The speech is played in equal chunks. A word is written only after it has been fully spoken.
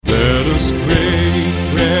us break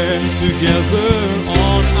bread together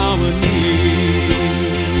on our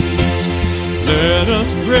knees. Let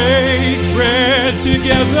us break bread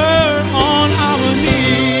together on our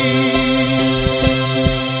knees.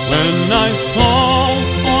 When I fall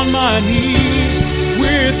on my knees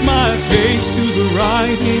with my face to the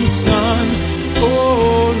rising sun,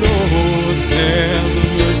 oh Lord, have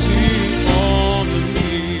mercy on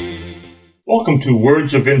me. Welcome to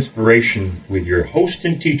Words of Inspiration with your host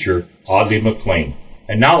and teacher, Audley McLean.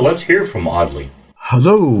 And now let's hear from Audley.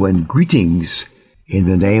 Hello and greetings in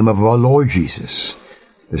the name of our Lord Jesus.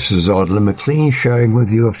 This is Audley McLean sharing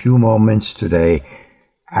with you a few moments today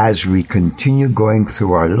as we continue going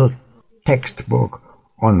through our little textbook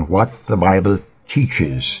on what the Bible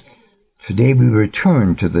teaches. Today we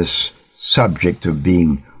return to this subject of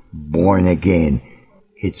being born again.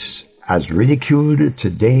 It's as ridiculed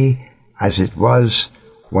today as it was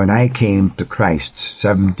when I came to Christ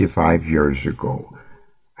 75 years ago.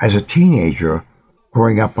 As a teenager,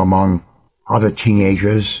 growing up among other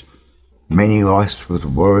teenagers, many of us with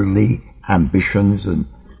worldly ambitions and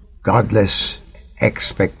godless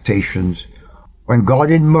expectations, when God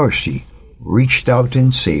in mercy reached out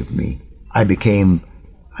and saved me, I became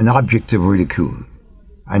an object of ridicule.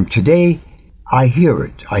 And today, I hear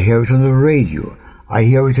it. I hear it on the radio. I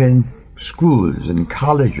hear it in schools and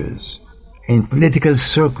colleges, in political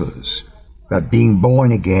circles, that being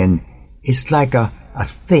born again is like a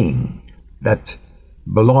thing that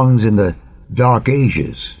belongs in the dark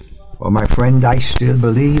ages. Well, my friend, I still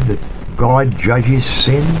believe that God judges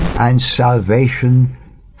sin and salvation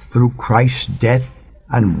through Christ's death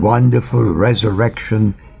and wonderful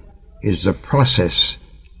resurrection is the process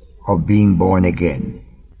of being born again.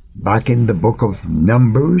 Back in the book of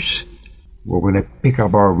Numbers, we're going to pick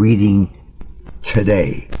up our reading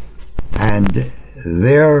today. And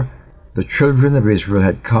there the children of Israel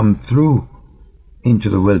had come through into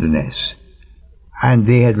the wilderness, and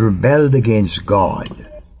they had rebelled against God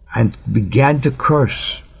and began to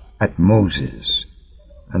curse at Moses.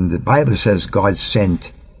 And the Bible says God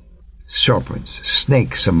sent serpents,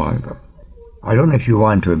 snakes among them. I don't know if you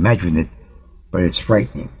want to imagine it, but it's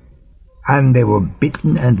frightening. And they were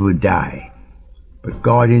bitten and would die. But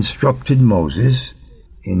God instructed Moses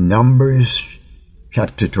in Numbers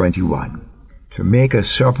chapter 21 to make a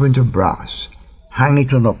serpent of brass, hang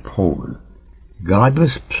it on a pole. God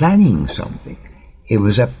was planning something. It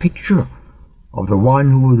was a picture of the one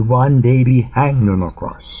who would one day be hanged on a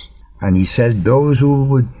cross. And he said those who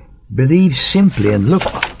would believe simply and look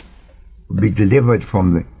up would be delivered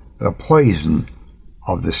from the poison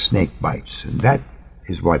of the snake bites. And that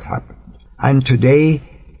is what happened. And today,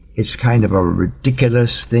 it's kind of a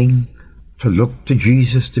ridiculous thing to look to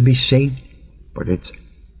Jesus to be saved, but it's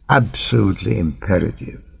absolutely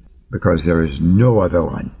imperative, because there is no other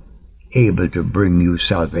one able to bring you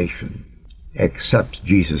salvation except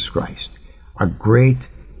Jesus Christ. A great,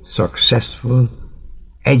 successful,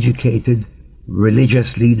 educated,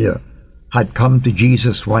 religious leader had come to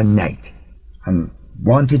Jesus one night and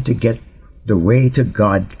wanted to get the way to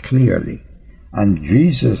God clearly. And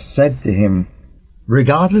Jesus said to him,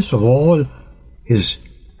 regardless of all his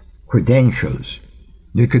credentials,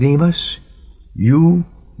 Nicodemus, you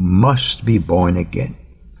must be born again.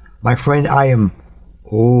 My friend, I am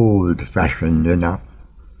old-fashioned enough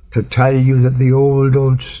to tell you that the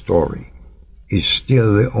old story is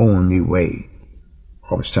still the only way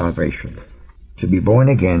of salvation. To be born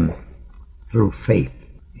again through faith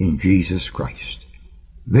in Jesus Christ.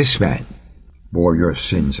 This man bore your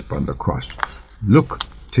sins upon the cross. Look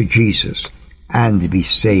to Jesus and be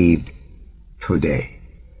saved today.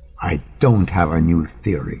 I don't have a new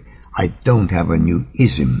theory. I don't have a new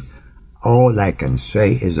ism. All I can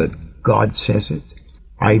say is that God says it,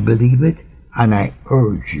 I believe it, and I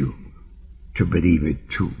urge you to believe it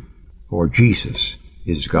too. For Jesus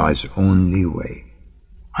is God's only way.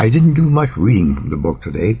 I didn't do much reading from the book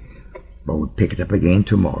today, but we'll pick it up again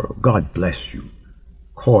tomorrow. God bless you.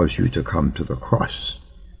 Cause you to come to the cross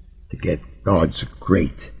to get God's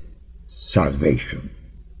great salvation.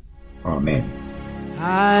 Amen.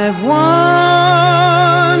 I've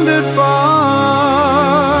wandered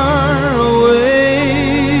far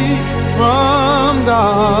away from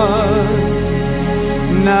God.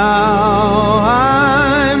 Now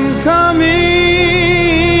I'm coming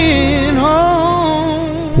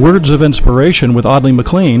home. Words of Inspiration with Audley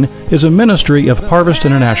McLean is a ministry of Harvest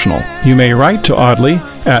International. You may write to Audley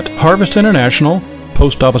at Harvest International,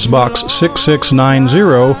 Post Office Box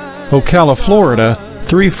 6690, Ocala, Florida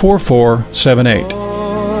 34478.